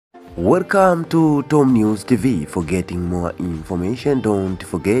Welcome to Tom News TV. For getting more information, don't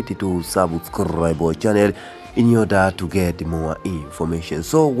forget to subscribe our channel in order to get more information.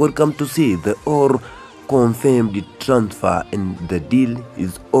 So welcome to see the all confirmed transfer, and the deal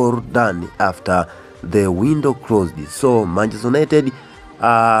is all done after the window closed. So Manchester United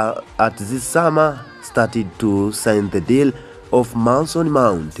at this summer started to sign the deal of Mason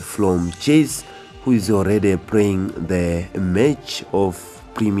Mount from Chelsea, who is already playing the match of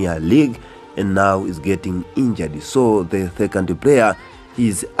Premier League and now is getting injured. So the second player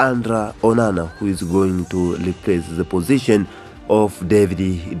is Andre Onana, who is going to replace the position of David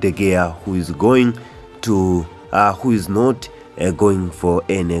De Gea, who is not going for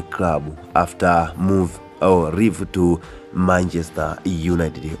any club after move or leave to Manchester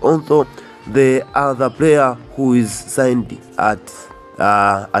United. Also, the other player who is signed at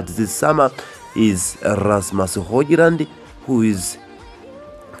this summer is Rasmus Højlund, who is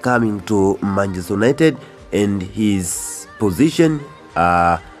coming to Manchester United, and his position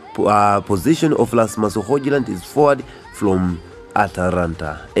of Rasmus Højlund is forward from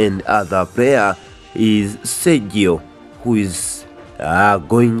Atalanta. And other player is Sergio, who is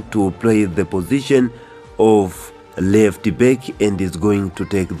going to play the position of left back and is going to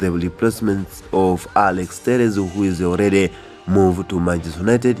take the replacements of Alex Telles, who is already moved to Manchester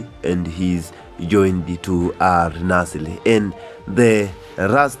United and he's joined to Al Nassr. And the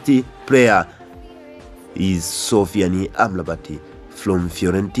rusty player is Sofiane Amrabat from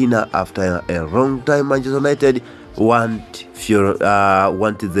Fiorentina. After a long time, Manchester United want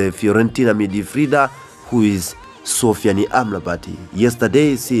the Fiorentina midfielder who is Sofiane Amrabat.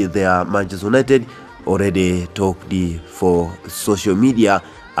 Yesterday, their Manchester United already talked for social media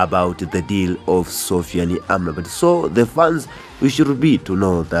about the deal of Sofiane Amrabat. So the fans, we should be to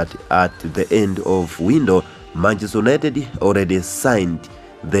know that at the end of window, Manchester United already signed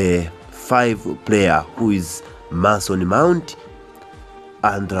the 5 player who is Mason Mount,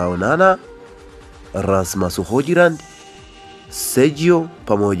 Andre Onana, Rasmus Højlund, Sergio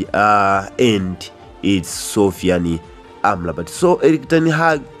and it's Sofiane Amrabat. So Erik ten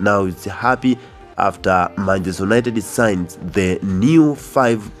Hag now is happy after Manchester United signed the new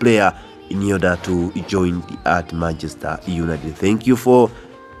 5 player in order to join at Manchester United. Thank you for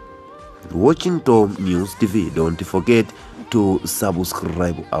watching Tom News TV. Don't forget to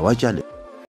subscribe our channel.